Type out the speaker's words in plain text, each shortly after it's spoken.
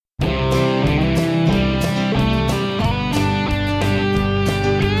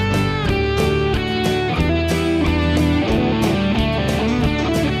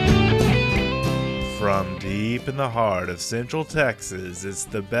in the heart of Central Texas, it's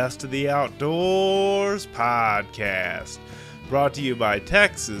the Best of the Outdoors podcast. Brought to you by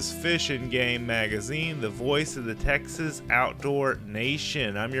Texas Fish and Game Magazine, the voice of the Texas outdoor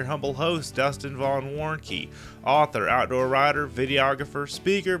nation. I'm your humble host, Dustin Vaughn Warnke, author, outdoor writer, videographer,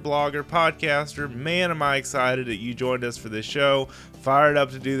 speaker, blogger, podcaster. Man, am I excited that you joined us for this show. Fired up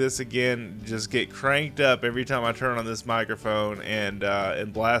to do this again. Just get cranked up every time I turn on this microphone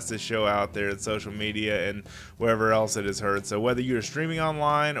and blast this show out there in social media and wherever else it is heard. So whether you're streaming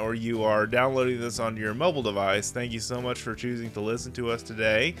online or you are downloading this onto your mobile device, thank you so much for choosing to listen to us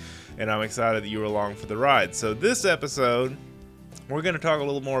today. And I'm excited that you were along for the ride. So this episode, we're going to talk a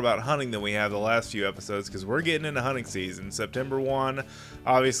little more about hunting than we have the last few episodes because we're getting into hunting season. September 1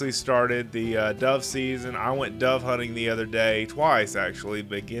 obviously started the dove season. I went dove hunting the other day, twice actually,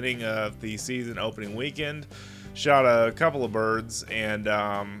 beginning of the season opening weekend. Shot a couple of birds, and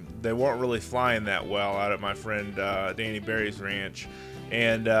they weren't really flying that well out at my friend Danny Berry's ranch.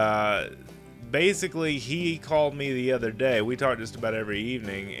 And basically, he called me the other day. We talk just about every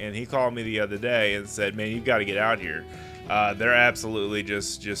evening, and he called me the other day and said, "Man, you've got to get out here." They're absolutely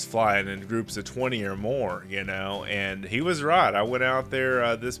just flying in groups of 20 or more, you know, and he was right. I went out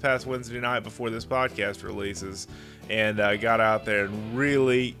there this past Wednesday night before this podcast releases and got out there and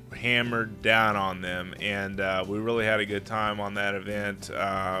really hammered down on them, and we really had a good time on that event,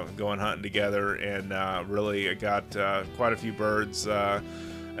 going hunting together, and really got quite a few birds.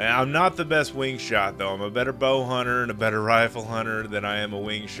 I'm not the best wing shot, though. I'm a better bow hunter and a better rifle hunter than I am a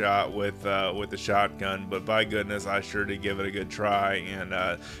wing shot with the shotgun. But by goodness, I sure did give it a good try.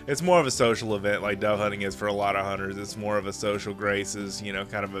 And it's more of a social event like dove hunting is for a lot of hunters. It's more of a social graces, you know,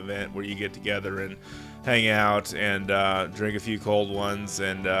 kind of event where you get together and hang out and drink a few cold ones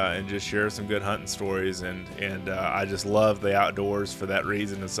and just share some good hunting stories. And I just love the outdoors for that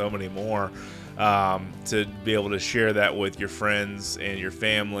reason and so many more. To be able to share that with your friends and your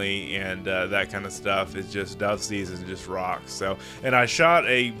family and that kind of stuff is just, dove season just rocks. So, and I shot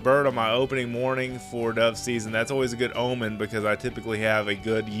a bird on my opening morning for dove season. That's always a good omen because I typically have a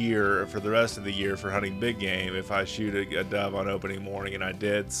good year for the rest of the year for hunting big game if I shoot a dove on opening morning, and I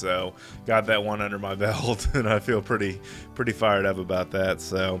did. So got that one under my belt and I feel pretty fired up about that.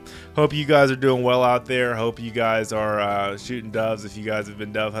 So hope you guys are doing well out there. Hope you guys are shooting doves if you guys have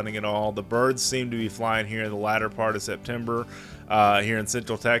been dove hunting at all. The birds seem to be flying here in the latter part of September here in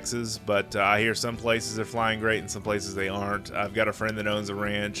Central Texas, but I hear some places they're flying great and some places they aren't. I've got a friend that owns a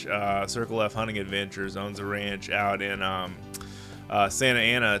ranch, Circle F Hunting Adventures owns a ranch out in Santa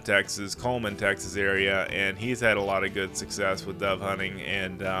Ana, Texas, Coleman, Texas area, and he's had a lot of good success with dove hunting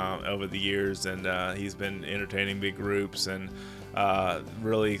and over the years, and he's been entertaining big groups, and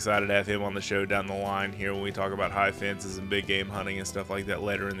really excited to have him on the show down the line here when we talk about high fences and big game hunting and stuff like that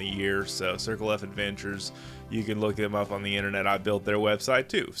later in the year. So Circle F Adventures, you can look them up on the internet. I built their website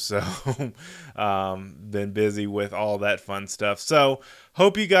too, so been busy with all that fun stuff. So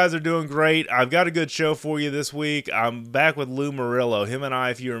hope you guys are doing great. I've got a good show for you this week. I'm back with Lou Marullo. Him and I,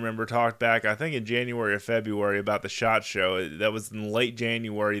 if you remember, talked back I think in January or February about the SHOT Show. That was in late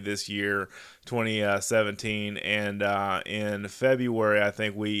January this year, 2017, and in February I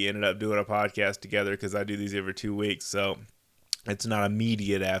think we ended up doing a podcast together because I do these every 2 weeks, so it's not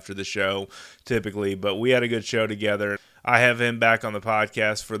immediate after the show typically, but we had a good show together. I have him back on the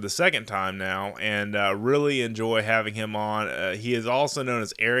podcast for the second time now, and really enjoy having him on. He is also known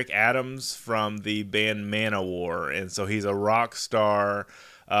as Eric Adams from the band Manowar, and so he's a rock star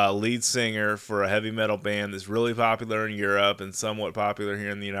lead singer for a heavy metal band that's really popular in Europe and somewhat popular here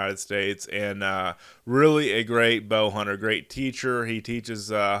in the United States, and really a great bow hunter, great teacher. He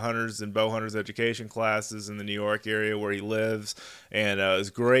teaches hunters and bow hunters education classes in the New York area where he lives, and is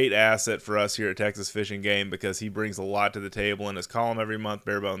a great asset for us here at Texas Fish and Game because he brings a lot to the table in his column every month,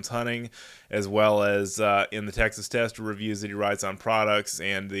 Bare Bones Hunting, as well as in the Texas Tester reviews that he writes on products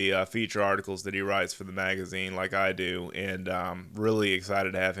and the feature articles that he writes for the magazine like I do, and really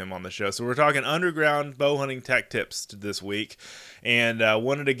excited to have him on the show. So we're talking underground bow hunting tech tips this week, and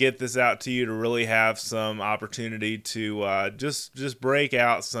wanted to get this out to you to really have some opportunity to just break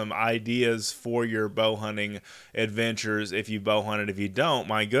out some ideas for your bow hunting adventures if you bow hunted. If you don't,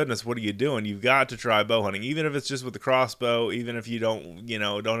 my goodness, what are you doing? You've got to try bow hunting, even if it's just with the crossbow, even if you don't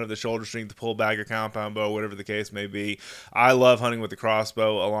have the shoulder strength to pull back a compound bow, whatever the case may be. I love hunting with the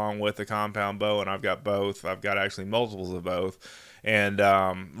crossbow along with the compound bow, and I've got both. I've got actually multiples of both, and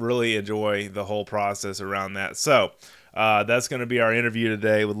really enjoy the whole process around that. So That's going to be our interview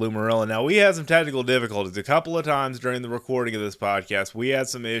today with Lou Marullo. Now, we had some technical difficulties. A couple of times during the recording of this podcast, we had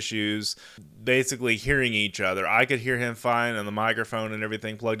some issues basically hearing each other. I could hear him fine on the microphone and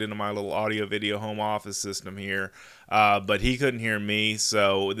everything plugged into my little audio-video home office system here, but he couldn't hear me,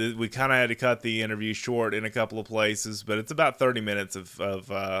 so we kind of had to cut the interview short in a couple of places, but it's about 30 minutes of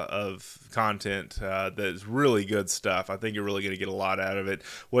content that's really good stuff. I think you're really going to get a lot out of it,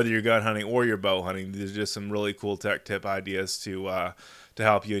 whether you're gun hunting or you're bow hunting. There's just some really cool tech tip ideas to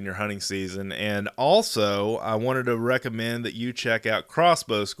help you in your hunting season. And also, I wanted to recommend that you check out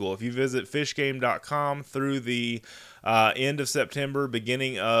Crossbow School. If you visit fishgame.com through the end of September,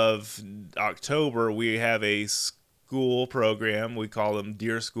 beginning of October, we have a school program. We call them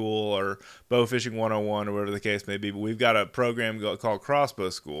Deer School or Bow Fishing 101 or whatever the case may be. But we've got a program called Crossbow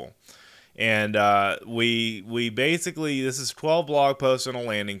School. And we basically, this is 12 blog posts on a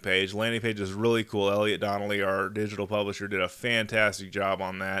landing page. The landing page is really cool. Elliot Donnelly, our digital publisher, did a fantastic job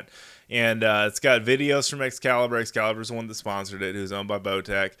on that. And it's got videos from Excalibur. Excalibur's the one that sponsored it, who's owned by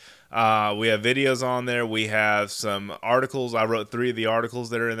Bowtech. We have videos on there. We have some articles. I wrote 3 of the articles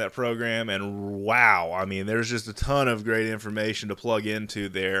that are in that program. And wow, I mean, there's just a ton of great information to plug into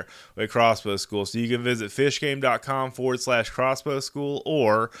there with Crossbow School. So you can visit fishgame.com/Crossbow School,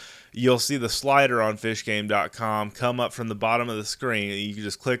 or you'll see the slider on fishgame.com come up from the bottom of the screen. You can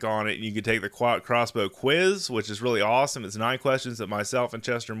just click on it and you can take the Crossbow quiz, which is really awesome. It's 9 questions that myself and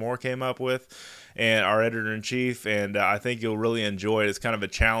Chester Moore came up with, and our editor-in-chief, and I think you'll really enjoy it. It's kind of a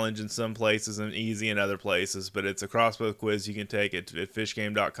challenge in some places and easy in other places, but it's a crossbow quiz you can take at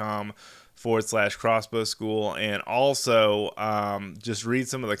fishgame.com/Crossbow School, and also just read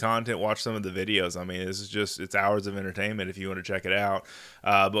some of the content, watch some of the videos. I mean, it's hours of entertainment if you want to check it out.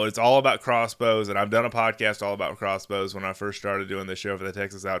 But it's all about crossbows, and I've done a podcast all about crossbows when I first started doing this show for the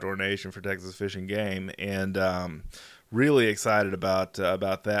Texas Outdoor Nation for Texas Fish and Game, and really excited about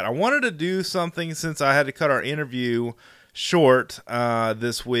that. I wanted to do something since I had to cut our interview short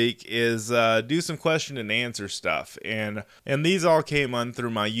this week, is do some question and answer stuff, and these all came on through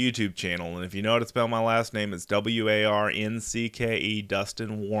my YouTube channel. And if you know how to spell my last name, it's WARNCKE,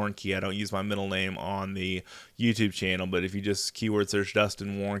 Dustin Warnke. I don't use my middle name on the YouTube channel, but if you just keyword search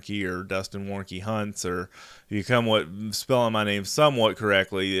Dustin Warnke or Dustin Warnke Hunts, or if you come spelling my name somewhat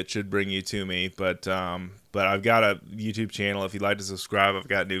correctly, it should bring you to me. But I've got a YouTube channel. If you'd like to subscribe, I've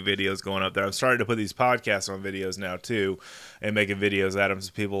got new videos going up there. I'm starting to put these podcasts on videos now too, and making videos out of them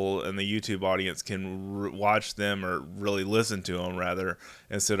so people in the YouTube audience can watch them, or really listen to them rather,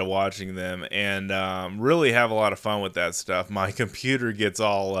 instead of watching them, and really have a lot of fun with that stuff. My computer gets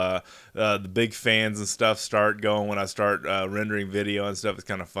all the big fans and stuff start going when I start rendering video and stuff. It's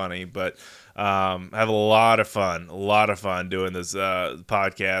kind of funny, but have a lot of fun doing this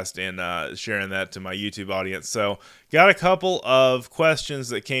podcast and sharing that to my YouTube audience. So got a couple of questions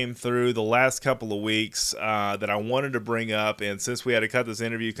that came through the last couple of weeks that I wanted to bring up, and since we had to cut this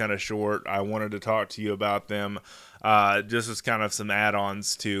interview kind of short, I wanted to talk to you about them just as kind of some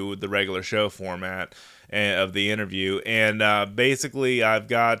add-ons to the regular show format of the interview. And basically, I've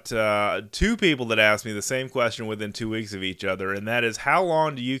got 2 people that asked me the same question within 2 weeks of each other, and that is, how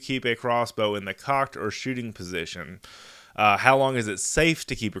long do you keep a crossbow in the cocked or shooting position? How long is it safe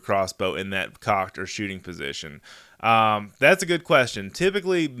to keep a crossbow in that cocked or shooting position? That's a good question.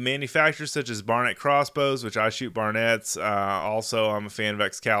 Typically, manufacturers such as Barnett crossbows, which I shoot Barnetts. Also, I'm a fan of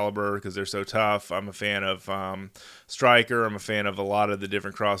Excalibur because they're so tough. I'm a fan of Striker. I'm a fan of a lot of the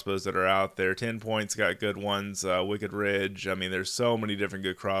different crossbows that are out there. 10 Point's got good ones. Wicked Ridge. I mean, there's so many different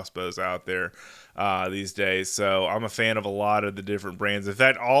good crossbows out there these days. So I'm a fan of a lot of the different brands. In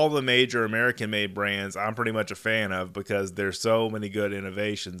fact, all the major American-made brands I'm pretty much a fan of because there's so many good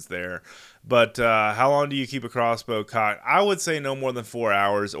innovations there. But how long do you keep a crossbow cocked? I would say no more than 4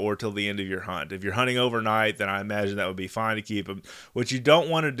 hours or till the end of your hunt. If you're hunting overnight, then I imagine that would be fine to keep them. What you don't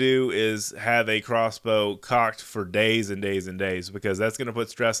want to do is have a crossbow cocked for days and days and days, because that's going to put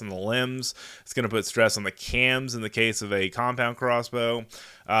stress on the limbs. It's going to put stress on the cams in the case of a compound crossbow.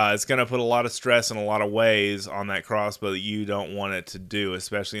 It's going to put a lot of stress in a lot of ways on that crossbow that you don't want it to do,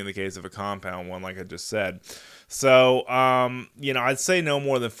 especially in the case of a compound one, like I just said. So, I'd say no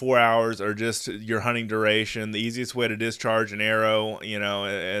more than 4 hours or just your hunting duration. The easiest way to discharge an arrow,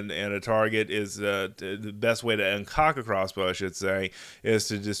 and a target is the best way to uncock a crossbow, I should say, is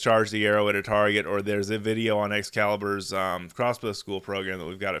to discharge the arrow at a target. Or there's a video on Excalibur's crossbow school program that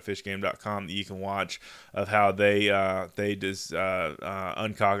we've got at fishgame.com that you can watch of how they just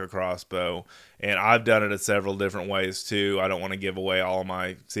uncock a crossbow. And I've done it in several different ways too. I don't want to give away all of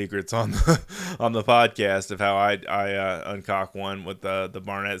my secrets on the podcast of how uncock one with the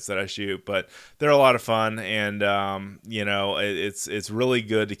barnets that I shoot, but they're a lot of fun, and it's really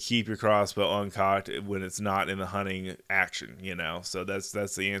good to keep your crossbow uncocked when it's not in the hunting action. So that's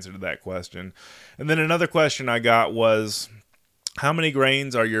the answer to that question. And then another question I got was, how many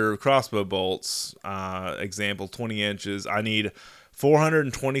grains are your crossbow bolts? Example, 20 inches. I need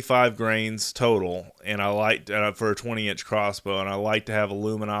 425 grains total, and I like for a 20-inch crossbow, and I like to have a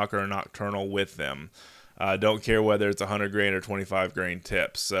luminok or a nocturnal with them. Don't care whether it's 100 grain or 25 grain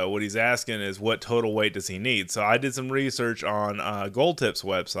tips. So what he's asking is, what total weight does he need? So I did some research on Gold Tip's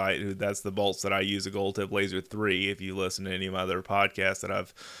website. That's the bolts that I use, a Gold Tip Laser 3. If you listen to any of my other podcasts that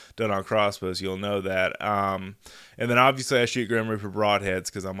I've done on crossbows, you'll know that. And then obviously I shoot Grim Reaper broadheads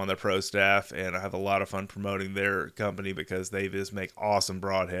because I'm on their pro staff, and I have a lot of fun promoting their company because they just make awesome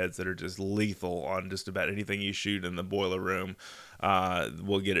broadheads that are just lethal on just about anything you shoot in the boiler room.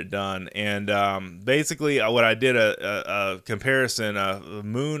 We'll get it done. And basically what I did a comparison, a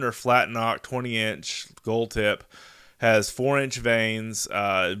moon or flat knock 20-inch Gold Tip has 4-inch vanes,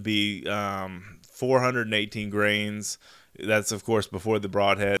 be 418 grains. That's of course before the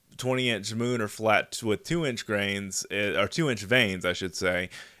broadhead. 20-inch moon or flat with 2-inch grains, or 2-inch vanes I should say,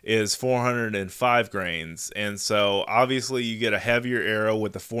 is 405 grains. And so obviously you get a heavier arrow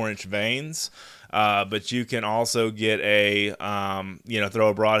with the 4-inch vanes. But you can also get throw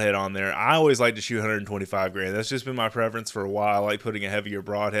a broadhead on there. I always like to shoot 125 grain. That's just been my preference for a while. I like putting a heavier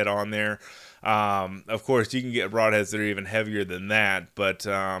broadhead on there. Of course, you can get broadheads that are even heavier than that, but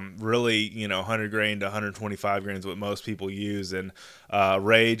really, 100 grain to 125 grain is what most people use. And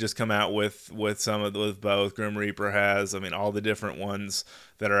Ray just come out with with both. Grim Reaper has. I mean, all the different ones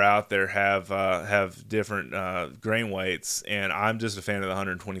that are out there have different grain weights, and I'm just a fan of the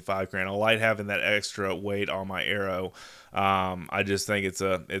 125 grain. I like having that extra weight on my arrow. I just think it's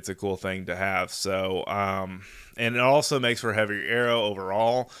a cool thing to have. So, and it also makes for a heavier arrow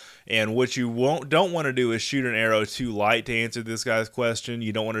overall. And what you don't want to do is shoot an arrow too light. To answer this guy's question,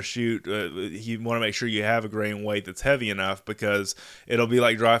 you don't want to shoot. You want to make sure you have a grain weight that's heavy enough, because it'll be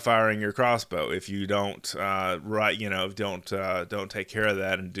like dry firing your crossbow if you don't don't take care of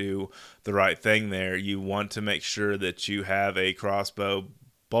that and do the right thing there. You want to make sure that you have a crossbow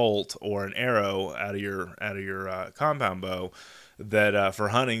bolt or an arrow out of your compound bow that for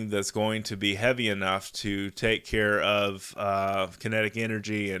hunting that's going to be heavy enough to take care of kinetic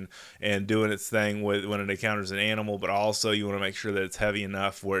energy and doing its thing when it encounters an animal, but also you want to make sure that it's heavy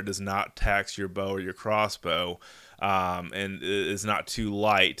enough where it does not tax your bow or your crossbow. And it's not too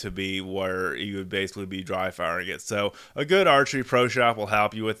light to be where you would basically be dry firing it. So a good archery pro shop will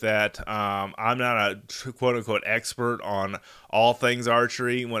help you with that. I'm not a quote unquote expert on all things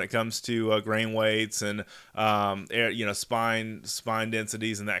archery when it comes to grain weights and spine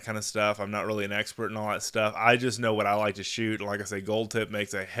densities and that kind of stuff. I'm not really an expert in all that stuff. I just know what I like to shoot. Like I say, Gold Tip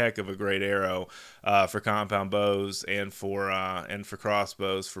makes a heck of a great arrow for compound bows and for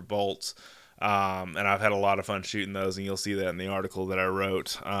crossbows for bolts. And I've had a lot of fun shooting those, and you'll see that in the article that I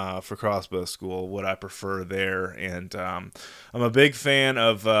wrote for Crossbow School, what I prefer there. And I'm a big fan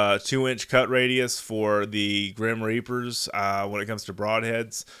of 2-inch cut radius for the Grim Reapers when it comes to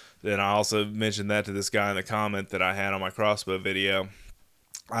broadheads. Then I also mentioned that to this guy in the comment that I had on my crossbow video.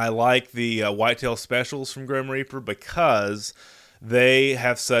 I like the whitetail specials from Grim Reaper because they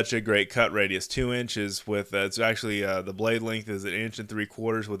have such a great cut radius, 2 inches with, it's actually, the blade length is 1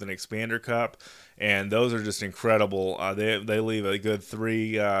 3/4 inches with an expander cup, and those are just incredible. They leave a good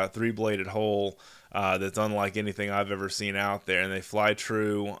three bladed hole that's unlike anything I've ever seen out there, and they fly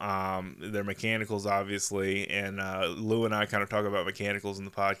true. They're mechanicals, obviously, and Lou and I kind of talk about mechanicals in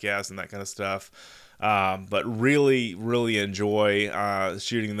the podcast and that kind of stuff. But really, really enjoy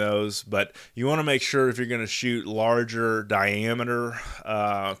shooting those. But you want to make sure if you're going to shoot larger diameter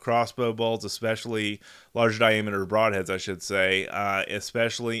crossbow bolts, especially larger diameter broadheads, I should say,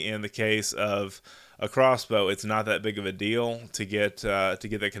 especially in the case of a crossbow, it's not that big of a deal to get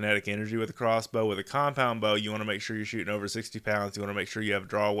that kinetic energy with a crossbow. With a compound bow, you want to make sure you're shooting over 60 pounds. You want to make sure you have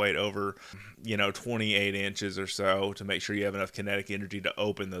draw weight over 28 inches or so to make sure you have enough kinetic energy to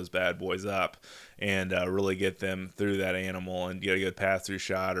open those bad boys up and really get them through that animal and get a good pass-through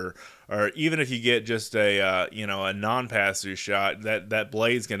shot, or even if you get just a non-pass-through shot, that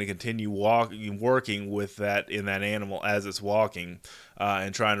blade's going to continue working with that in that animal as it's walking.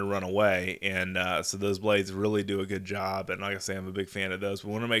 and trying to run away. And so those blades really do a good job. And like I say, I'm a big fan of those.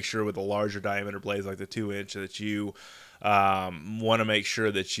 We want to make sure with the larger diameter blades like the 2-inch that you want to make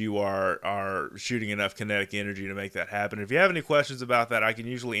sure that you are shooting enough kinetic energy to make that happen. If you have any questions about that, I can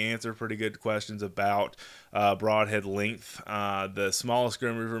usually answer pretty good questions about broadhead length. The smallest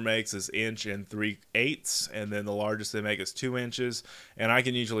Grim Reaper makes is 1 3/8, and then the largest they make is 2 inches. And I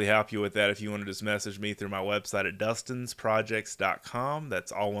can usually help you with that if you want to just message me through my website at dustinsprojects.com.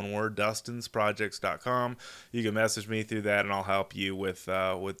 That's all one word, dustinsprojects.com. You can message me through that, and I'll help you with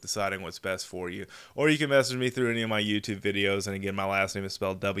deciding what's best for you. Or you can message me through any of my YouTube videos. And again, my last name is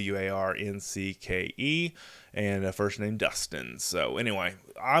spelled Warncke, and first name Dustin. So anyway,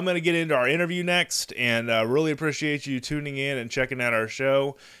 I'm going to get into our interview next, and really appreciate you tuning in and checking out our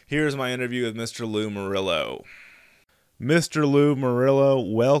show. Here's my interview with Mr. Lou Marullo. Mr. Lou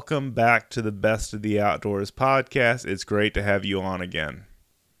Marullo, welcome back to the Best of the Outdoors podcast. It's great to have you on again.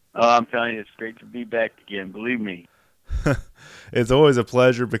 Oh, I'm telling you, it's great to be back again. Believe me. It's always a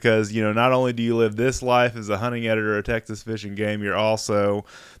pleasure because, not only do you live this life as a hunting editor of Texas Fish and Game, you're also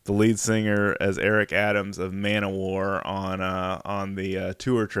the lead singer as Eric Adams of Man of War on the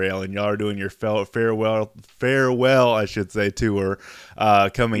tour trail, and y'all are doing your farewell, I should say, tour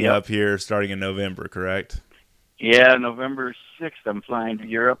coming up here starting in November, correct? Yeah, November 6th, I'm flying to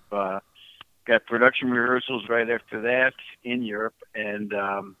Europe. Got production rehearsals right after that in Europe, and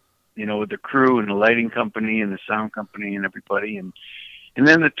with the crew and the lighting company and the sound company and everybody. And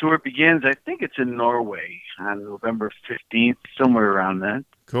then the tour begins. I think it's in Norway on November 15th, somewhere around then.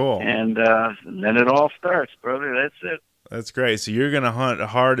 Cool. And then it all starts, brother. That's it. That's great. So you're going to hunt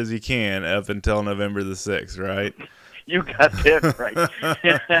hard as you can up until November the 6th, right? You got that right.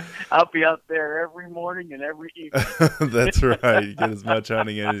 I'll be out there every morning and every evening. That's right. You get as much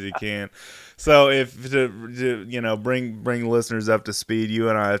hunting in as you can. So if to bring listeners up to speed, you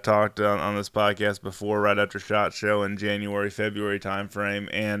and I have talked on this podcast before, right after SHOT Show in January, February timeframe,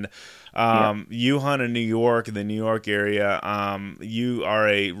 and you hunt in New York, in the New York area. You are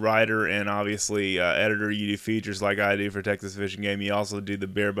a writer and obviously editor. You do features like I do for Texas Fish and Game. You also do the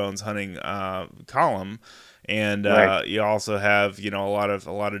Bare Bones Hunting column. And right. You also have a lot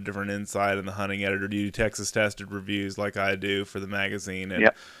of different insight in the hunting editor. You do Texas tested reviews like I do for the magazine,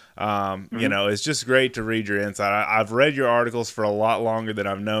 and it's just great to read your insight. I've read your articles for a lot longer than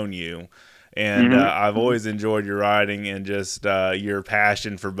I've known you, and I've always enjoyed your writing and just your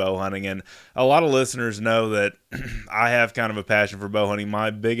passion for bow hunting. And a lot of listeners know that I have kind of a passion for bow hunting. My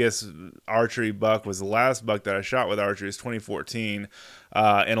biggest archery buck was the last buck that I shot with archery. It was 2014.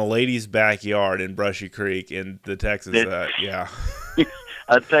 In a lady's backyard in Brushy Creek in the Texas,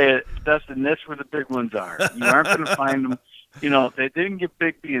 I'll tell you, Dustin, that's where the big ones are. You aren't going to find them. They didn't get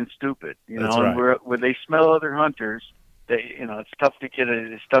big being stupid. That's right. Where they smell other hunters, it's tough to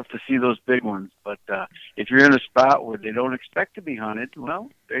it's tough to see those big ones. But if you're in a spot where they don't expect to be hunted, well,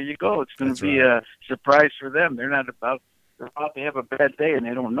 there you go. It's going to be a surprise for them. They're about to have a bad day and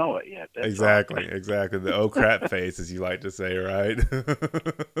they don't know it yet. That's exactly. The oh crap face, as you like to say, right?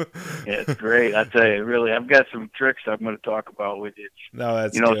 Yeah, it's great. I tell you, really, I've got some tricks I'm going to talk about with you. No,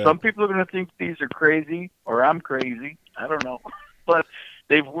 that's good. Some people are going to think these are crazy or I'm crazy. I don't know, but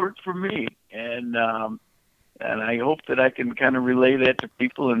they've worked for me, and I hope that I can kind of relay that to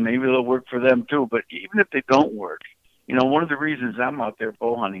people, and maybe they'll work for them too. But even if they don't work, one of the reasons I'm out there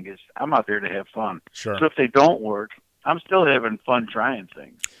bow hunting is I'm out there to have fun. Sure. So if they don't work, I'm still having fun trying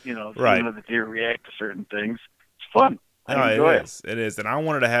things. Right. Seeing how the deer react to certain things. It's fun. I enjoy it. It is. And I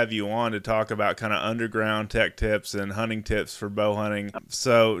wanted to have you on to talk about kind of underground tech tips and hunting tips for bow hunting.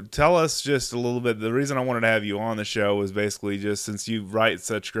 So tell us just a little bit. The reason I wanted to have you on the show was basically just since you write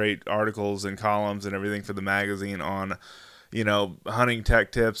such great articles and columns and everything for the magazine on hunting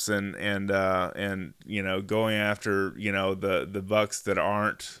tech tips and going after the bucks that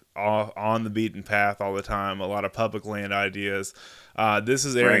aren't on the beaten path all the time. A lot of public land ideas. This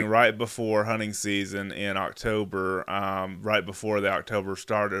is airing right before hunting season in October, right before the October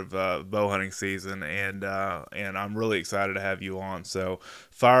start of bow hunting season, and I'm really excited to have you on. So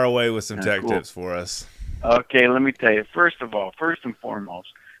fire away with some tech tips for us. Okay, let me tell you. First and foremost,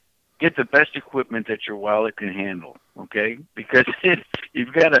 get the best equipment that your wallet can handle, okay? Because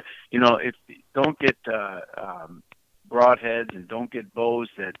you've got to, if don't get broadheads and don't get bows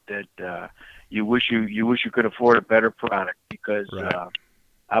that you wish you could afford a better product. Because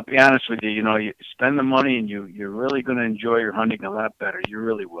I'll be honest with you, you spend the money and you're really going to enjoy your hunting a lot better. You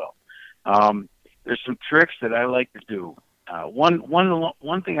really will. There's some tricks that I like to do.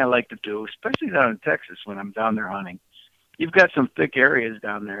 One thing I like to do, especially down in Texas when I'm down there hunting. You've got some thick areas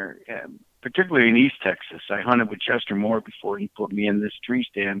down there. particularly in East Texas. I hunted with Chester Moore before he put me in this tree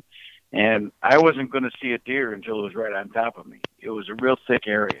stand, and I wasn't going to see a deer until it was right on top of me. It was a real thick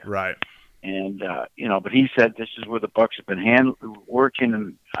area. Right. And, but he said this is where the bucks have been working,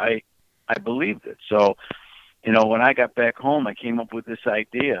 and I believed it. So, when I got back home, I came up with this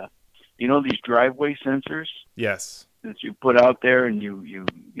idea. These driveway sensors? Yes. That you put out there, and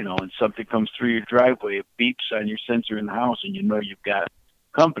and something comes through your driveway, it beeps on your sensor in the house, and you've got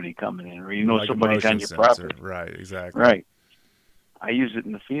company coming in, or like somebody's on your property. Right, exactly. Right. I use it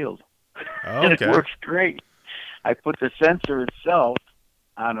in the field. Okay. And it works great. I put the sensor itself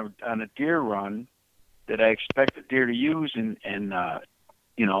on a deer run that I expect the deer to use in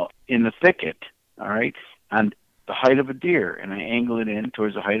the thicket, all right, on the height of a deer, and I angle it in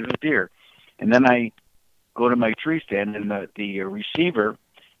towards the height of a deer. And then I go to my tree stand, and the receiver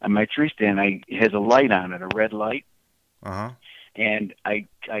on my tree stand has a light on it, a red light. Uh-huh. And I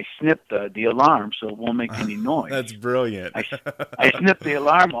snip the alarm so it won't make any noise. That's brilliant. I snip the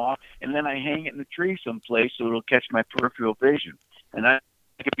alarm off, and then I hang it in the tree someplace so it'll catch my peripheral vision. And I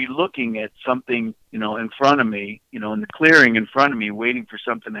could be looking at something, in front of me, in the clearing in front of me, waiting for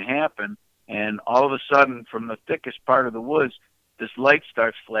something to happen. And all of a sudden, from the thickest part of the woods, this light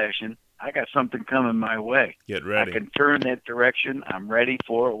starts flashing. I got something coming my way. Get ready. I can turn that direction. I'm ready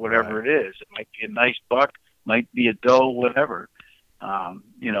for it, whatever it is. It might be a nice buck, might be a doe, whatever.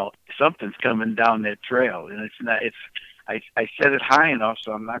 Something's coming down that trail, and it's not. I set it high enough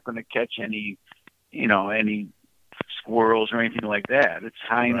so I'm not going to catch any squirrels or anything like that. It's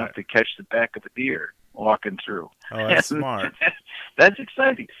high enough to catch the back of a deer walking through. Oh, that's smart. That's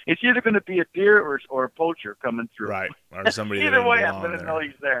exciting. It's either going to be a deer or a poacher coming through. Right. Or somebody either way, I'm going to know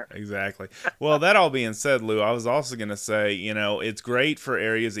he's there. Exactly. Well, that all being said, Lou, I was also going to say, it's great for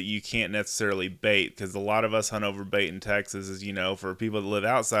areas that you can't necessarily bait, because a lot of us hunt over bait in Texas, as for people that live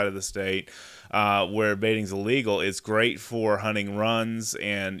outside of the state, where baiting's illegal. It's great for hunting runs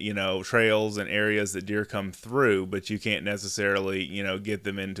and, trails and areas that deer come through, but you can't necessarily, get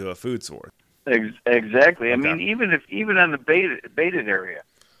them into a food source. Exactly. Okay. I mean, even on the baited area,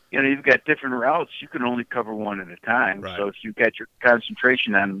 you've got different routes. You can only cover one at a time. Right. So if you've got your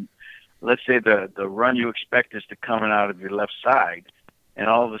concentration on, let's say the run you expect is to coming out of your left side, and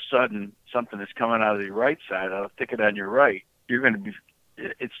all of a sudden something is coming out of your right side, out of thicket on your right, you're going to be.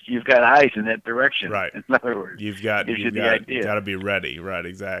 You've got eyes in that direction. Right. In other words, you've got to be ready. Right.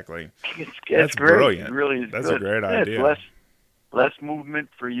 Exactly. That's great. Brilliant. It really is. That's good. a great idea. It's less movement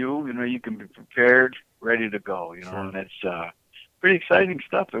for you. You can be prepared, ready to go. Sure. And it's pretty exciting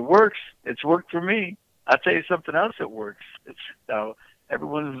stuff. It works. It's worked for me. I'll tell you something else that works. It's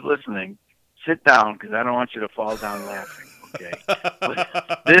everyone who's listening, sit down, because I don't want you to fall down laughing. Okay.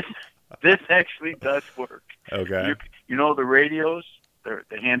 But this actually does work. Okay. The radios, the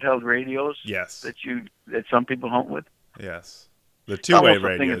handheld radios. Yes. That some people hunt with. Yes. The two-way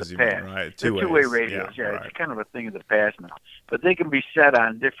radios, you mean, right? Two-way radios, yeah. Right. It's kind of a thing of the past now. But they can be set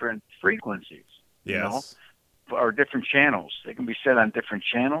on different frequencies, or different channels. They can be set on different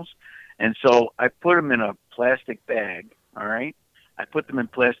channels. And so I put them in a plastic bag, all right? I put them in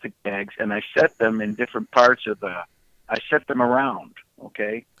plastic bags, and I set them in different parts of I set them around,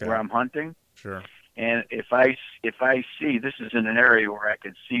 okay, where I'm hunting. Sure. And if I see, this is in an area where I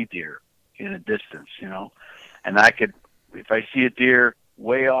can see deer in a distance, and I could, if I see a deer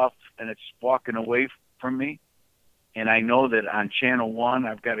way off and it's walking away from me, and I know that on channel 1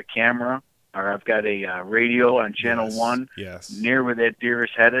 I've got a camera, or I've got a radio on channel 1 near where that deer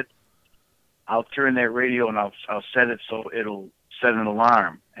is headed, I'll turn that radio and I'll set it so it'll set an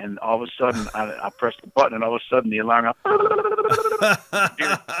alarm. And all of a sudden I'll press the button, and all of a sudden the alarm,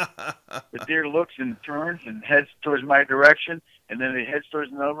 the deer looks and turns and heads towards my direction, and then it heads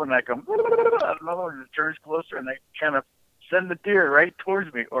towards another, and I come another, and it turns closer, and I kind of send the deer right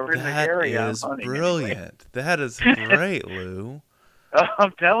towards me or in the area I'm hunting. That is brilliant. Anyway. That is great, Lou.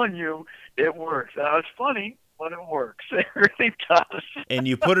 I'm telling you, it works. It's funny, but it works. It really does. And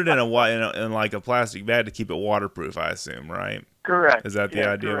you put it in like a plastic bag to keep it waterproof, I assume, right? Correct. Is that the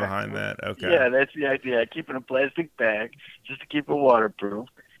idea behind that? Okay. Yeah, that's the idea. I keep it in a plastic bag just to keep it waterproof.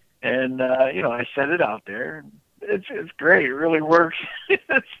 And, I set it out there. It's great. It really works. It's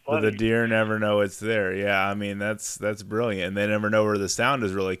funny. But the deer never know it's there. Yeah, I mean, that's brilliant. And they never know where the sound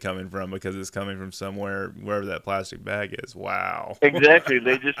is really coming from, because it's coming from somewhere, wherever that plastic bag is. Wow. Exactly.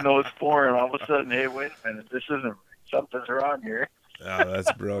 They just know it's foreign. All of a sudden, hey, wait a minute, this isn't, something's wrong here. Oh,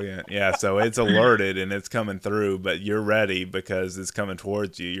 that's brilliant. Yeah, so it's alerted and it's coming through, but you're ready because it's coming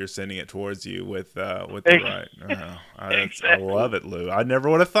towards you. You're sending it towards you with the right. Exactly. I love it, Lou. I never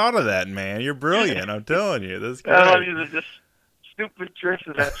would have thought of that, man. You're brilliant. I'm telling you. This is great. These are just stupid tricks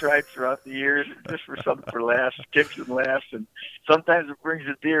that I tried throughout the years, just for something for laughs, kicks and laughs. And sometimes it brings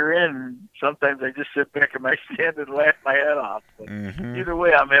a deer in, and sometimes I just sit back in my stand and laugh my head off. But either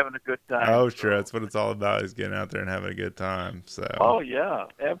way, I'm having a good time. Oh, sure. That's what it's all about, is getting out there and having a good time. So. Oh, yeah,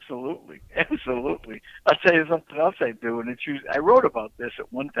 absolutely. Absolutely. I'll tell you something else I do, and I wrote about this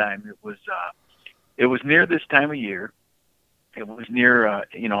at one time. It was near this time of year. It was near, all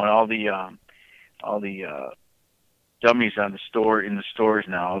the dummies in the stores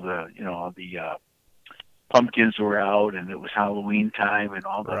now. All the pumpkins were out, and it was Halloween time, and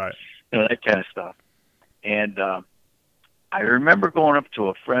all the, that kind of stuff. And I remember going up to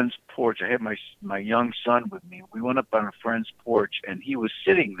a friend's porch. I had my young son with me. We went up on a friend's porch, and he was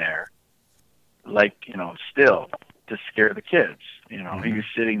sitting there, like, still, to scare the kids. He was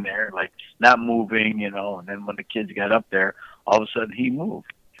sitting there, like, not moving, and then when the kids got up there, all of a sudden he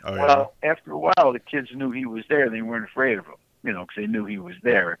moved. Oh, yeah. Well, after a while, the kids knew he was there. They weren't afraid of him, because they knew he was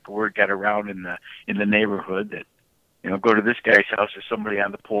there. Word got around in the neighborhood that, go to this guy's house. There's somebody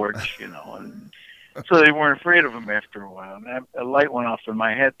on the porch, and so they weren't afraid of him after a while. And a light went off in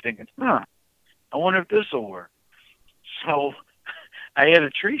my head, thinking, I wonder if this will work. So I had a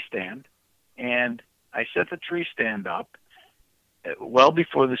tree stand, and I set the tree stand up well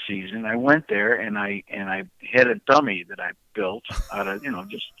before the season. I went there, and I had a dummy that I built out of,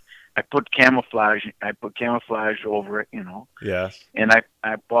 I put camouflage over it, Yes. And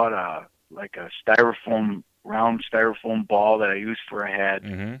I bought a round styrofoam ball that I used for a hat,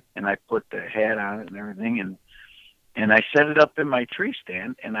 and I put the hat on it and everything, and I set it up in my tree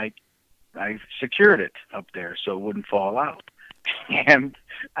stand, and I secured it up there so it wouldn't fall out. And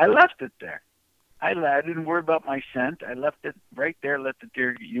I left it there. I didn't worry about my scent. I left it right there, let the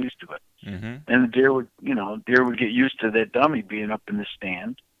deer get used to it. And the deer would get used to that dummy being up in the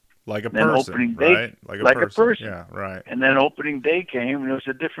stand. Like a person, opening day, right? Like a person. Yeah, right. And then opening day came, and there was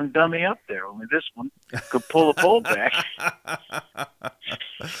a different dummy up there. Only this one could pull a pole back.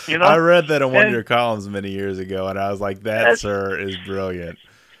 I read that in one of your columns many years ago, and I was like, that, sir, is brilliant.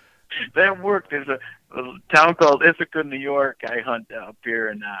 That worked. There's a town called Ithaca, New York. I hunt up here,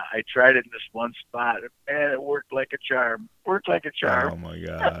 and I tried it in this one spot, and it worked like a charm. Oh, my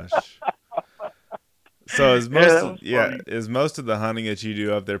gosh. So is most of the hunting that you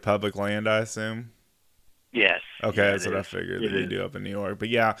do up there public land, I assume? Yes. Okay, that's what I figured that you do up in New York. But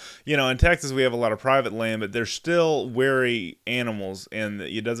yeah, in Texas we have a lot of private land, but there's still wary animals, and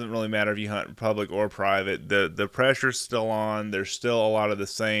it doesn't really matter if you hunt public or private. The pressure's still on. There's still a lot of the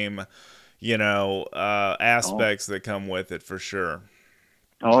same, aspects that come with it, for sure.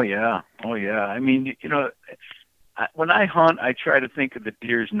 Oh yeah. I mean, when I hunt, I try to think of the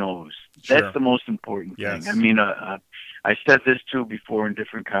deer's nose. Sure. That's the most important thing. Yes. I mean, I said this too before in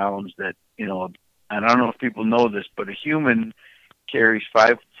different columns that, and I don't know if people know this, but a human carries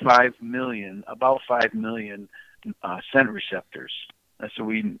about 5 million scent receptors. That's what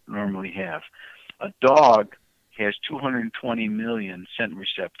we normally have. A dog has 220 million scent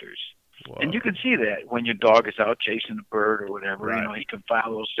receptors. Whoa. And you can see that when your dog is out chasing a bird or whatever, right. He can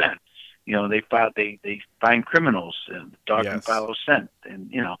follow scent. They find criminals, and the dog can follow scent,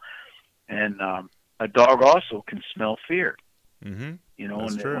 and a dog also can smell fear.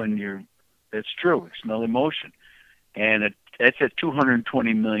 That's true. It's true. Smell emotion, and that's at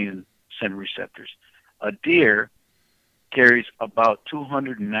 220 million scent receptors. A deer carries about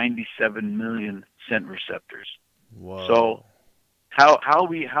 297 million scent receptors. Whoa. So how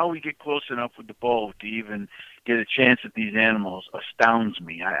we get close enough with the bow to even get a chance at these animals astounds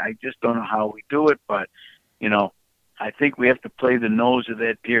me. I just don't know how we do it, but I think we have to play the nose of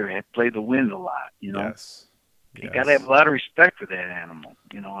that deer, play the wind a lot. Yes. You got to have a lot of respect for that animal.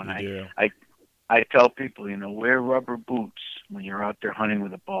 And I tell people, wear rubber boots when you're out there hunting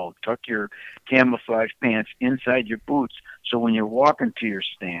with a bow. Tuck your camouflage pants inside your boots, so when you're walking to your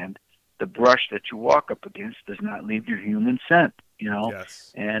stand, the brush that you walk up against does not leave your human scent.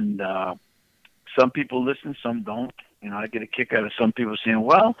 Yes. And some people listen, some don't. I get a kick out of some people saying,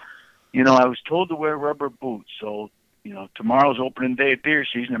 well, I was told to wear rubber boots, so, tomorrow's opening day of deer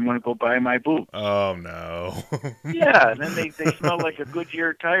season, I'm going to go buy my boots. Oh, no. Yeah, and then they smell like a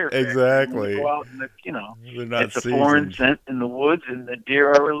Goodyear tire. Exactly. Go out and, they're not it's seasoned. a foreign scent in the woods, and the deer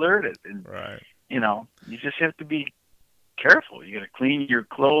are alerted. And, right. You just have to be careful. You got to clean your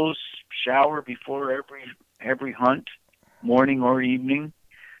clothes, shower before every hunt, morning or evening.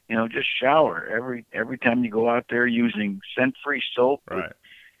 Just shower every time you go out there using scent-free soap. Right.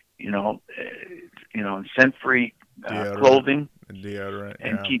 Scent-free clothing. Deodorant.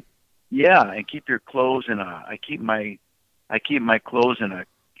 And keep your clothes in a. I keep my clothes in a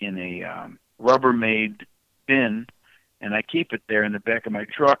Rubbermaid bin and I keep it there in the back of my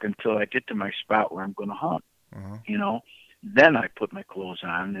truck until I get to my spot where I'm going to hunt. Uh-huh. You know, then I put my clothes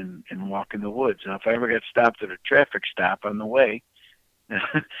on and walk in the woods. And if I ever get stopped at a traffic stop on the way,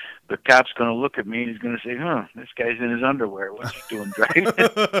 the cop's going to look at me and he's going to say, "Huh, this guy's in his underwear. What's he doing driving?"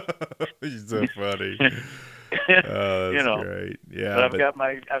 He's so funny. Oh, You that's know, great. Yeah, but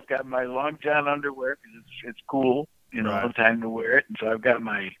I've got my long john underwear because it's cool, you know, right. time to wear it. And so I've got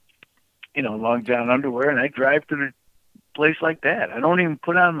my, you know, long john underwear, and I drive to the place like that. I don't even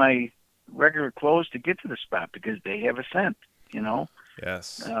put on my regular clothes to get to the spot because they have a scent, you know.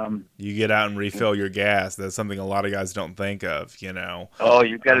 Yes. You get out and refill your gas. That's something a lot of guys don't think of, you know. Oh,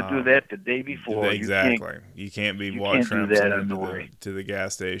 you've got to do that the day before. Exactly. You can't be you can't do that on the way to the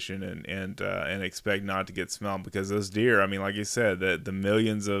gas station and expect not to get smelled, because those deer, I mean, like you said, the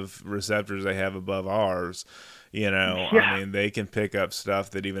millions of receptors they have above ours, you know, yeah. I mean, they can pick up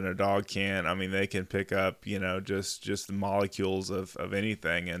stuff that even a dog can't. I mean, they can pick up, you know, just the molecules of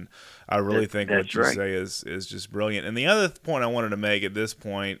anything. And I really think what you say is just brilliant. And the other point I wanted to make at this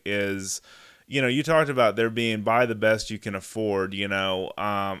point is, you know, you talked about there being buy the best you can afford. You know,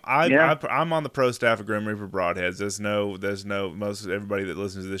 I'm on the pro staff of Grim Reaper Broadheads. There's no most everybody that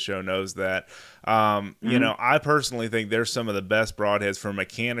listens to this show knows that. You know, I personally think they're some of the best broadheads for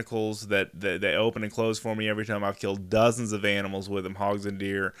mechanicals that they open and close for me every time. I've killed dozens of animals with them, hogs and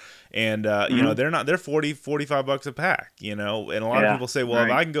deer, and you know, they're $40-$45 a pack. You know, and a lot of people say, well,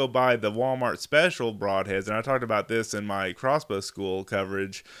 if I can go buy the Walmart special broadheads, and I talked about this in my Crossbow School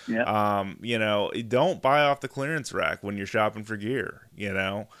coverage. You know, don't buy off the clearance rack when you're shopping for gear. You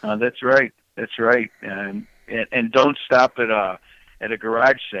know, that's right. That's right. And don't stop at a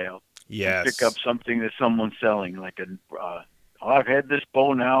garage sale. Yes. Pick up something that someone's selling, like I've had this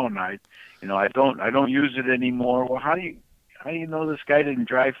bow now, and I don't use it anymore. Well, how do you know this guy didn't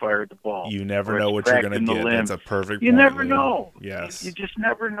dry fire the ball? You never know what you're going to get. That's a perfect point. You never know. Yes. You just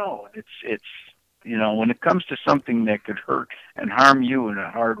never know. It's you know, when it comes to something that could hurt and harm you in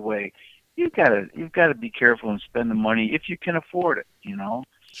a hard way, you've got to be careful and spend the money if you can afford it. You know.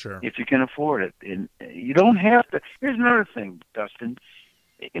 Sure. If you can afford it, and you don't have to. Here's another thing, Dustin.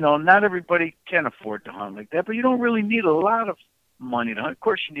 You know, not everybody can afford to hunt like that, but you don't really need a lot of money to hunt. Of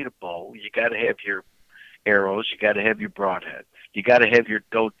course, you need a bow. You got to have your arrows. You got to have your broadhead. You got to have your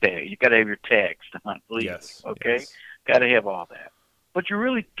doe tag. You got to have your tags to hunt legally. Yes. Okay. Yes. Got to have all that. But you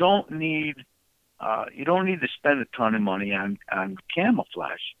really don't need. You don't need to spend a ton of money on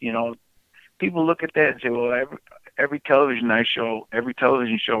camouflage. You know, people look at that and say, well, every television show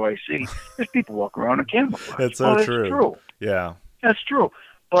I see, there's people walking around in camouflage. That's so that's true. True. Yeah. That's true.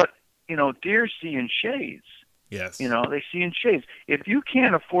 But, you know, deer see in shades. Yes. You know, they see in shades. If you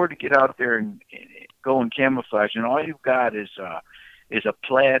can't afford to get out there and go in camouflage, and all you've got is a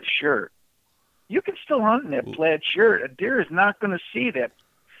plaid shirt, you can still hunt in that plaid shirt. A deer is not going to see that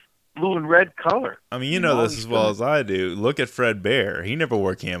blue and red color. I mean, you know this as well as I do. Look at Fred Bear. He never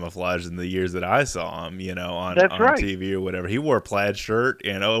wore camouflage in the years that I saw him, you know, on TV or whatever. He wore a plaid shirt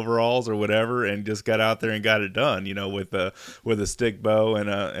and overalls or whatever and just got out there and got it done, you know, with a stick bow and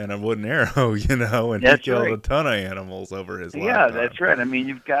a wooden arrow, you know, and he killed a ton of animals over his lifetime. Yeah, that's right. I mean,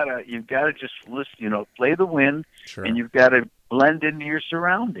 you've got to just listen, you know, play the wind, sure. And you've got to blend into your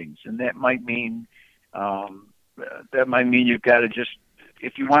surroundings, and that might mean you've got to just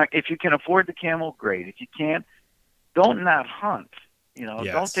if you can afford the camel, great. If you can't, don't not hunt. You know,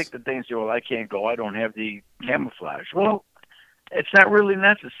 Don't take the day and say, well, I can't go. I don't have the camouflage. Well, it's not really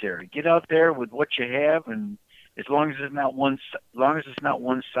necessary. Get out there with what you have, and as long as it's not one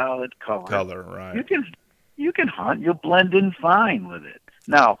solid color, right? You can hunt. You'll blend in fine with it.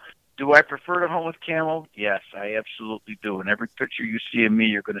 Now, do I prefer to hunt with camo? Yes, I absolutely do. In every picture you see of me,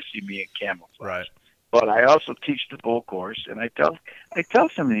 you're going to see me in camouflage. Right. But I also teach the bow course, and I tell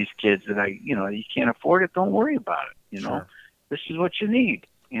some of these kids that you can't afford it. Don't worry about it. You know, This is what you need.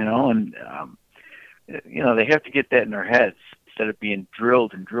 You know, and they have to get that in their heads instead of being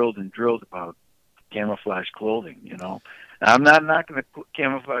drilled about camouflage clothing. You know, I'm not knocking the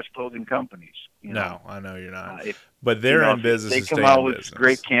camouflage clothing companies. No, I know you're not. But they're in business. They come out with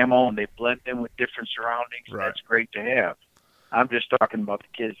great camo and they blend in with different surroundings. Right. That's great to have. I'm just talking about the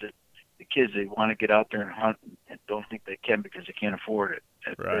kids that want to get out there and hunt and don't think they can because they can't afford it.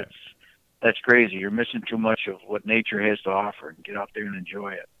 Right. That's crazy. You're missing too much of what nature has to offer, and get out there and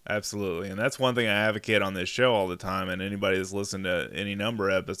enjoy it. Absolutely. And that's one thing I advocate on this show all the time. And anybody that's listened to any number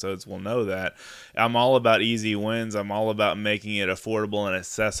of episodes will know that. I'm all about easy wins. I'm all about making it affordable and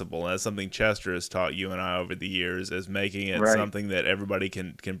accessible. And that's something Chester has taught you and I over the years, is making it Right. something that everybody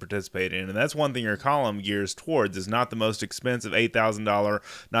can participate in. And that's one thing your column gears towards, is not the most expensive $8,000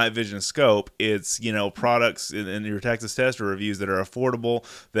 night vision scope. It's, products in your Texas Tester reviews that are affordable,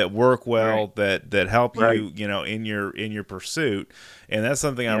 that work well, Right. that help Right. you, in your pursuit. And that's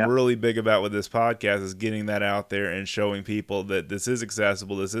something I'm Yeah. really big about with this podcast, is getting that out there and showing people that this is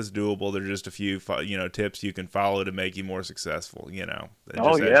accessible, this is doable. There's just a few, tips you can follow to make you more successful. And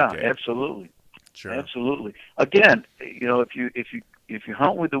Oh just yeah, educate. absolutely. Sure. Absolutely. Again, if you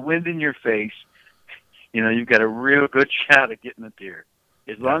hunt with the wind in your face, you've got a real good shot at getting a deer.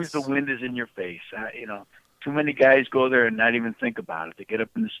 As long as the wind is in your face, too many guys go there and not even think about it. They get up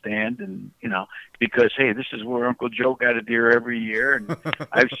in the stand and, because, hey, this is where Uncle Joe got a deer every year, and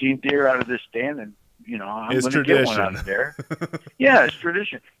I've seen deer out of this stand, and, I'm going to get one out of there. Yeah, it's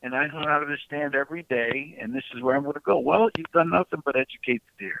tradition. And I hunt out of this stand every day, and this is where I'm going to go. Well, you've done nothing but educate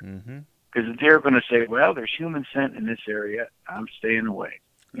the deer. Mm-hmm. Because the deer are going to say, well, there's human scent in this area. I'm staying away,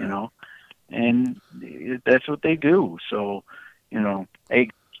 And that's what they do. So, hey,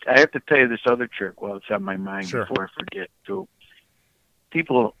 I have to tell you this other trick while it's on my mind before I forget. So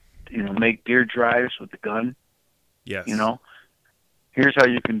people, make deer drives with the gun. Yes. Here's how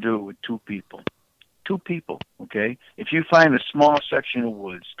you can do it with two people. Two people, okay? If you find a small section of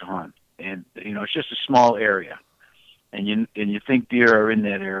woods to hunt, and, it's just a small area, and you think deer are in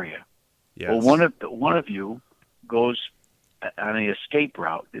that area. Yes. Well, one of you goes on an escape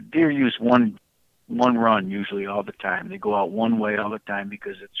route. The deer use one run usually all the time. They go out one way all the time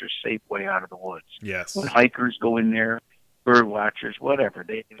because it's their safe way out of the woods. Yes. When hikers go in there, bird watchers, whatever,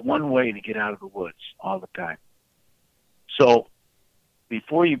 they one way to get out of the woods all the time. So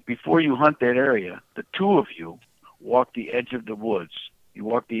before you hunt that area, the two of you walk the edge of the woods. You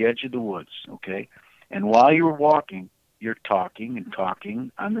walk the edge of the woods, okay? And while you're walking, you're talking and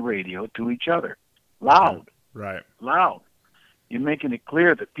talking on the radio to each other. Loud. Right. Loud. You're making it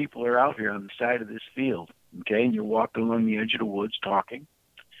clear that people are out here on the side of this field, okay? And you're walking along the edge of the woods talking.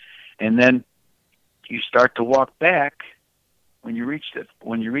 And then you start to walk back. When you reach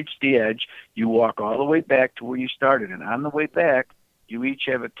the edge, you walk all the way back to where you started. And on the way back, you each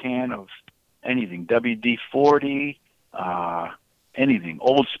have a can of anything, WD-40, anything,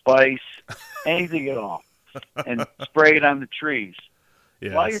 Old Spice, anything at all. And spray it on the trees.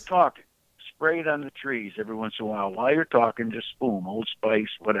 Yes. While you're talking, spray it on the trees every once in a while. While you're talking, just boom, Old Spice,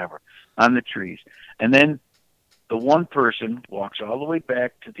 whatever, on the trees. And then the one person walks all the way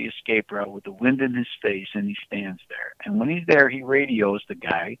back to the escape route with the wind in his face, and he stands there. And when he's there, he radios the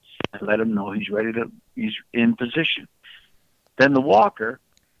guy and let him know he's in position. Then the walker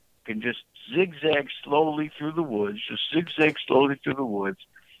can just zigzag slowly through the woods,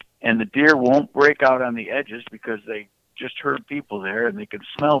 and the deer won't break out on the edges because they just heard people there and they can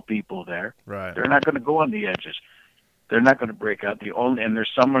smell people there. Right. They're not going to go on the edges. They're not going to break out. And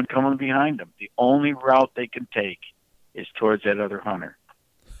there's someone coming behind them. The only route they can take is towards that other hunter.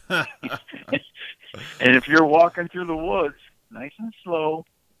 And if you're walking through the woods, nice and slow,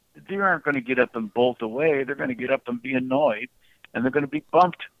 the deer aren't going to get up and bolt away. They're going to get up and be annoyed, and they're going to be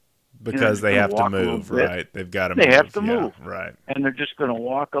bumped. Because they have to move, right? They've got to move. They have to move. Right. And they're just going to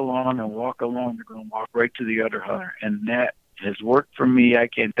walk along. They're going to walk right to the other hunter. And that has worked for me. I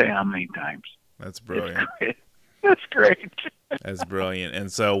can't tell you how many times. That's brilliant. That's great. That's brilliant.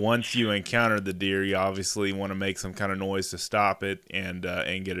 And so once you encounter the deer, you obviously want to make some kind of noise to stop it and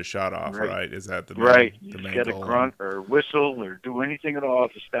get a shot off, right? Is that the main, right? The main you got to goal? grunt or whistle or do anything at all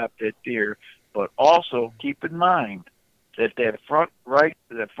to stop that deer. But also keep in mind that front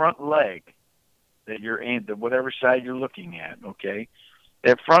leg that you're aimed at, whatever side you're looking at, okay?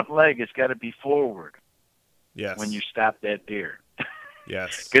 That front leg has got to be forward. Yes. When you stop that deer.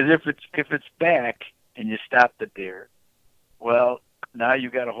 Yes. Because if it's back and you stop the deer, well, now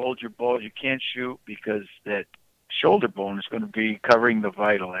you got to hold your bow. You can't shoot because that shoulder bone is going to be covering the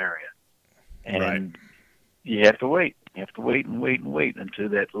vital area, and you have to wait. You have to wait until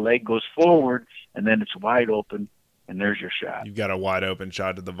that leg goes forward, and then it's wide open, and there's your shot. You've got a wide open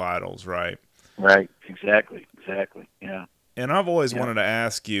shot to the vitals, right? Right. Exactly. Yeah. And I've always Yeah. wanted to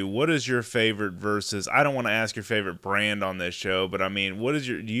ask you, what is your favorite versus? I don't want to ask your favorite brand on this show, but I mean, what is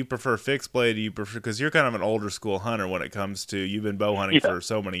your? Do you prefer fixed blade? Do you prefer, because you're kind of an older school hunter when it comes to, you've been bow hunting Yeah. for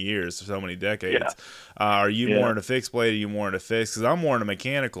so many years, so many Yeah. decades. Are you more Yeah. into fixed blade? Are you more into fixed? Because I'm more into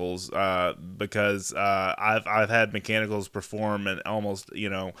mechanicals. Because I've had mechanicals perform and almost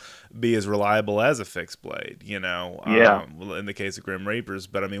be as reliable as a fixed blade. Yeah. In the case of Grim Reapers.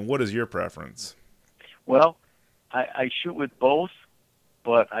 But I mean, what is your preference? Well, I shoot with both,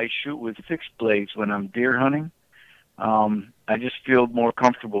 but I shoot with fixed blades when I'm deer hunting. I just feel more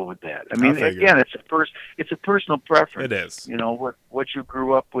comfortable with that. I mean, figured. again, it's a personal preference. It is. What you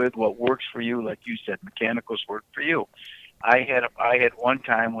grew up with, what works for you. Like you said, mechanicals work for you. I had one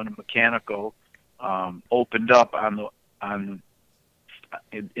time when a mechanical opened up in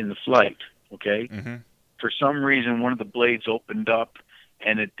the flight. Okay, Mm-hmm. for some reason, one of the blades opened up,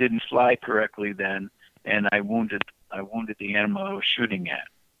 and it didn't fly correctly then, and I wounded the animal I was shooting at.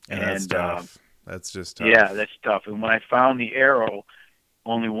 And that's tough. That's just tough. Yeah, that's tough. And when I found the arrow,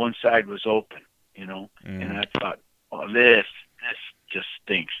 only one side was open, and I thought, oh, this just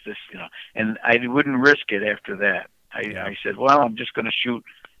stinks. And I wouldn't risk it after that. I said, well, I'm just going to shoot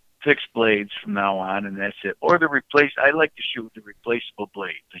fixed blades from now on, and that's it. Or I like to shoot the replaceable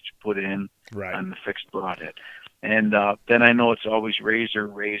blade that you put in on the fixed broadhead. And then I know it's always razor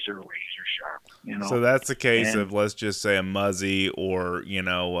sharp. So that's the case of, let's just say, a Muzzy or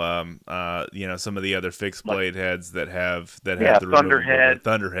some of the other fixed blade heads that have the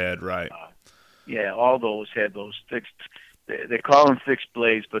Thunderhead, right? All those had those fixed. They call them fixed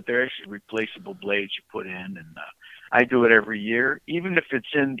blades, but they're actually replaceable blades you put in. And I do it every year, even if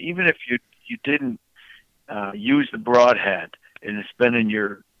you didn't use the broadhead and it's been in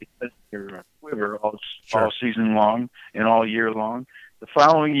your quiver all season long and all year long. The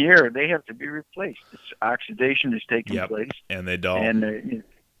following year, they have to be replaced. Oxidation is taking place, and they don't. And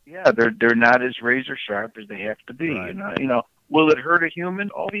they're not as razor sharp as they have to be. Right. Will it hurt a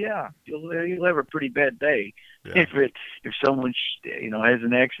human? Oh yeah, you'll have a pretty bad day if someone has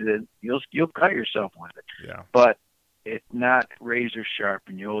an accident. You'll cut yourself with it. Yeah. But it's not razor sharp,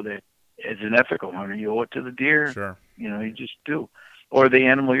 and you owe that as an ethical hunter. You owe it to the deer. Sure. You just do, or the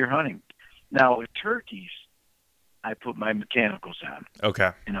animal you're hunting. Now with turkeys, I put my mechanicals on.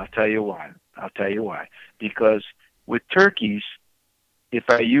 Okay. And I'll tell you why. Because with turkeys, if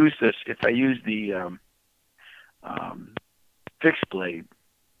I use the fixed blade,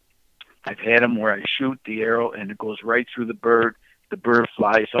 I've had them where I shoot the arrow and it goes right through the bird. The bird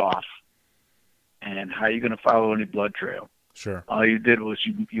flies off. And how are you going to follow any blood trail? Sure. All you did was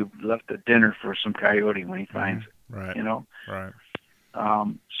you left a dinner for some coyote when he finds it. Right. Right.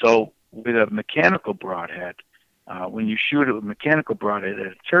 So with a mechanical broadhead, when you shoot it with mechanical broadhead at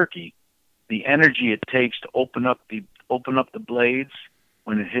a turkey, the energy it takes to open up the blades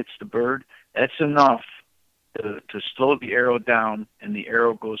when it hits the bird, that's enough to slow the arrow down, and the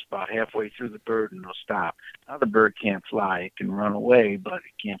arrow goes about halfway through the bird and it'll stop. Now the bird can't fly; it can run away, but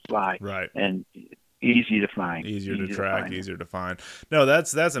it can't fly. Right. And easy to find, easier to track, easier to find. No,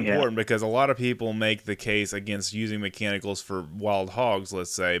 that's important because a lot of people make the case against using mechanicals for wild hogs,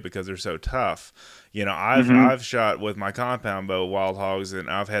 let's say, because they're so tough. I've shot with my compound bow wild hogs, and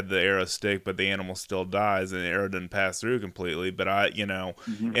I've had the arrow stick, but the animal still dies and the arrow doesn't pass through completely. But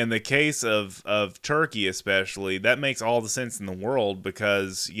in the case of turkey especially, that makes all the sense in the world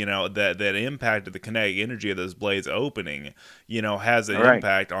because that impact of the kinetic energy of those blades opening has an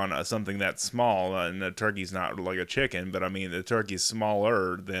impact on something that's small. And the turkey's not like a chicken, but I mean the turkey's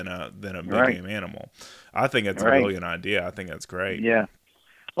smaller than a big game animal. I think it's a brilliant idea. I think that's great. Yeah.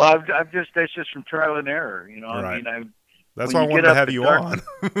 Well, that's just from trial and error, Right. I mean, that's why I wanted to have you on.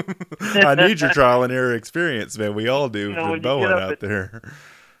 I need your trial and error experience, man. We all do for bowing out there.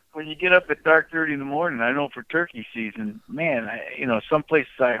 When you get up at dark 30 in the morning, I know for turkey season, man, some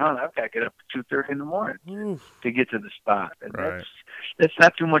places I hunt, I've got to get up at 2:30 in the morning to get to the spot. And that's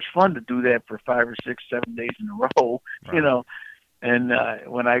not too much fun to do that for 5 or 6, 7 days in a row, And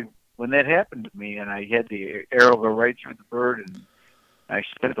when that happened to me, and I had the arrow go right through the bird, and I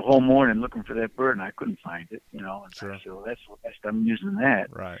spent the whole morning looking for that bird, and I couldn't find it, And sure. So that's the best I'm using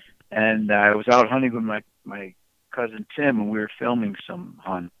that. Right. And I was out hunting with my cousin Tim, and we were filming some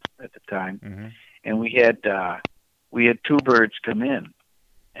hunt at the time, and we had 2 birds come in,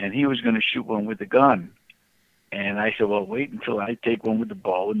 and he was going to shoot one with the gun, and I said, well, wait until I take one with the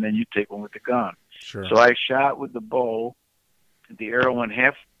bow, and then you take one with the gun. Sure. So I shot with the bow. The arrow went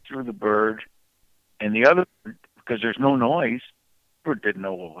half through the bird, and the other bird, because there's no noise, the bird didn't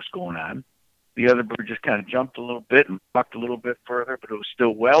know what was going on. The other bird just kind of jumped a little bit and bucked a little bit further, but it was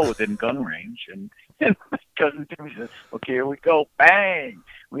still well within gun range. And cousin Timmy said, "Okay, here we go, bang!"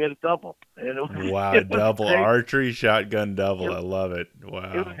 We had a double. And Wow, double great. archery shotgun double. I love it. It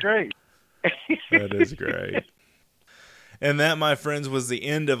Wow, was great. that is great. And that, my friends, was the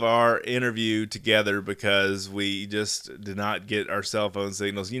end of our interview together because we just did not get our cell phone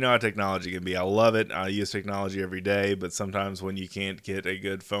signals. You know how technology can be. I love it. I use technology every day, but sometimes when you can't get a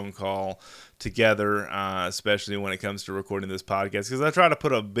good phone call together, especially when it comes to recording this podcast, because I try to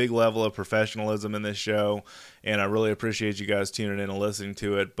put a big level of professionalism in this show, and I really appreciate you guys tuning in and listening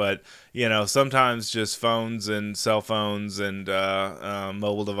to it. But, you know, sometimes just phones and cell phones and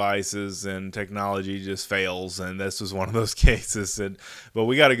mobile devices and technology just fails, and this was one of those cases. But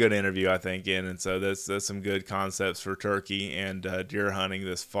we got a good interview, I think, and so that's some good concepts for turkey and deer hunting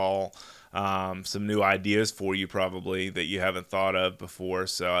this fall. Some new ideas for you probably that you haven't thought of before,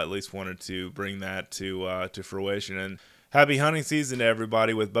 so I at least wanted to bring that to fruition. And happy hunting season to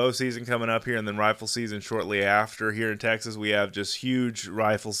everybody, with bow season coming up here and then rifle season shortly after. Here in Texas, we have just huge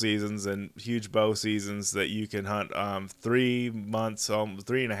rifle seasons and huge bow seasons that you can hunt 3 months,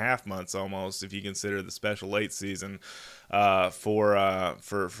 3.5 months almost, if you consider the special late season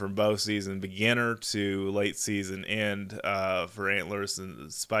for bow season, beginner to late season end for antlers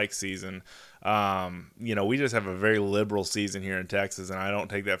and spike season. You know, we just have a very liberal season here in Texas, and I don't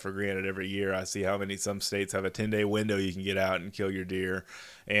take that for granted every year. I see how some states have a 10-day window you can get out and kill your deer,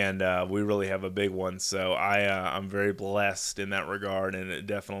 and we really have a big one. So I'm very blessed in that regard, and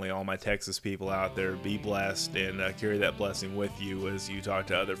definitely all my Texas people out there, be blessed and carry that blessing with you as you talk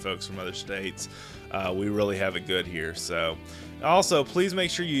to other folks from other states. We really have it good here. So also, please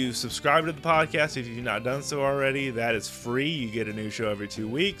make sure you subscribe to the podcast if you've not done so already. That is free. You get a new show every 2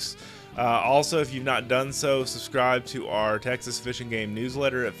 weeks. Also, if you've not done so, subscribe to our Texas Fish and Game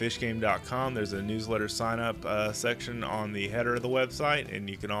newsletter at fishgame.com. There's a newsletter sign-up section on the header of the website, and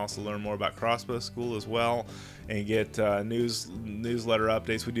you can also learn more about Crossbow School as well and get newsletter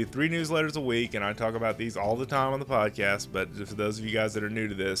updates. We do 3 newsletters a week, and I talk about these all the time on the podcast, but for those of you guys that are new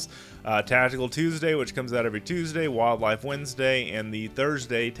to this, Tactical Tuesday, which comes out every Tuesday, Wildlife Wednesday, and the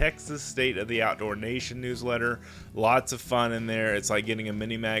Thursday Texas State of the Outdoor Nation newsletter. Lots of fun in there. It's like getting a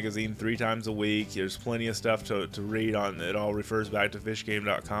mini magazine 3 times a week. There's plenty of stuff to read on. It all refers back to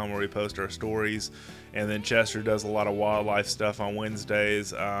fishgame.com, where we post our stories. And then Chester does a lot of wildlife stuff on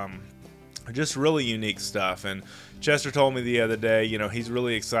Wednesdays. Just really unique stuff. And Chester told me the other day, you know, he's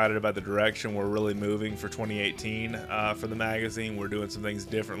really excited about the direction we're really moving for 2018 for the magazine. We're doing some things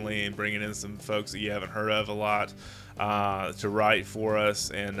differently and bringing in some folks that you haven't heard of a lot to write for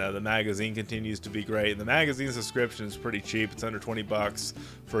us. And the magazine continues to be great. And the magazine subscription is pretty cheap. It's under $20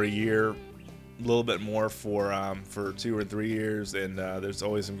 for a year. A little bit more for 2 or 3 years, and there's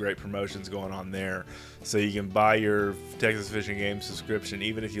always some great promotions going on there. So you can buy your Texas Fish and Game subscription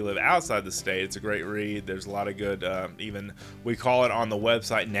even if you live outside the state. It's a great read. There's a lot of good, even we call it on the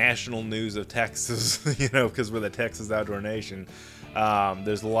website National News of Texas, you know, because we're the Texas Outdoor Nation.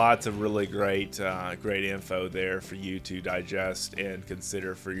 There's lots of really great info there for you to digest and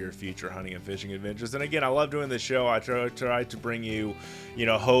consider for your future hunting and fishing adventures. And again, I love doing this show. I try to bring you, you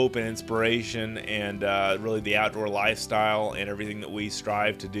know, hope and inspiration and really the outdoor lifestyle and everything that we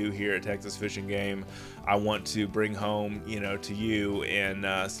strive to do here at Texas Fish and Game. I want to bring home, you know, to you,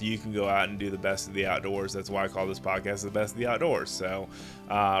 and so you can go out and do the best of the outdoors. That's why I call this podcast The Best of the Outdoors. So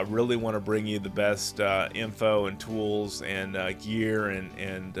really want to bring you the best info and tools and gear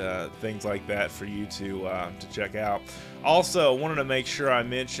and things like that for you to check out. Also, wanted to make sure I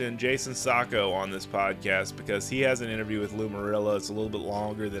mentioned Jason Sacco on this podcast because he has an interview with Lou Marullo. It's a little bit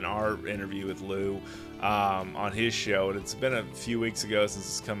longer than our interview with Lou on his show, and it's been a few weeks ago since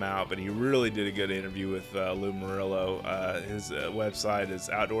it's come out, but he really did a good interview with Lou Marullo. His website is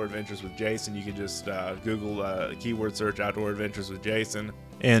Outdoor Adventures with Jason. You can just Google keyword search Outdoor Adventures with Jason.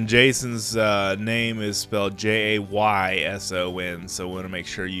 And Jason's name is spelled Jayson, so we want to make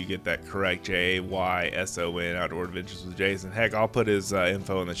sure you get that correct, Jayson, Outdoor Adventures with Jason. Heck, I'll put his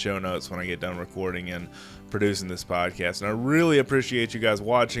info in the show notes when I get done recording and producing this podcast. And I really appreciate you guys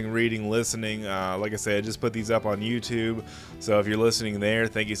watching, reading, listening. Like I said, I just put these up on YouTube, so if you're listening there,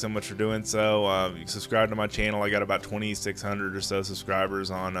 thank you so much for doing so. Subscribe to my channel. I got about 2,600 or so subscribers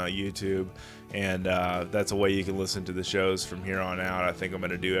on YouTube, and that's a way you can listen to the shows from here on out. I think I'm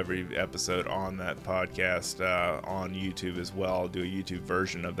going to do every episode on that podcast on YouTube as well. I'll do a YouTube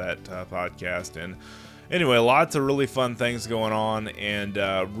version of that podcast. And anyway, lots of really fun things going on, and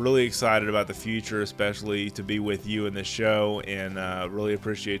really excited about the future, especially to be with you in this show, and really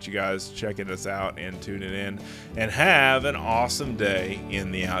appreciate you guys checking us out and tuning in, and have an awesome day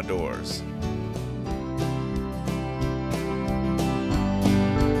in the outdoors.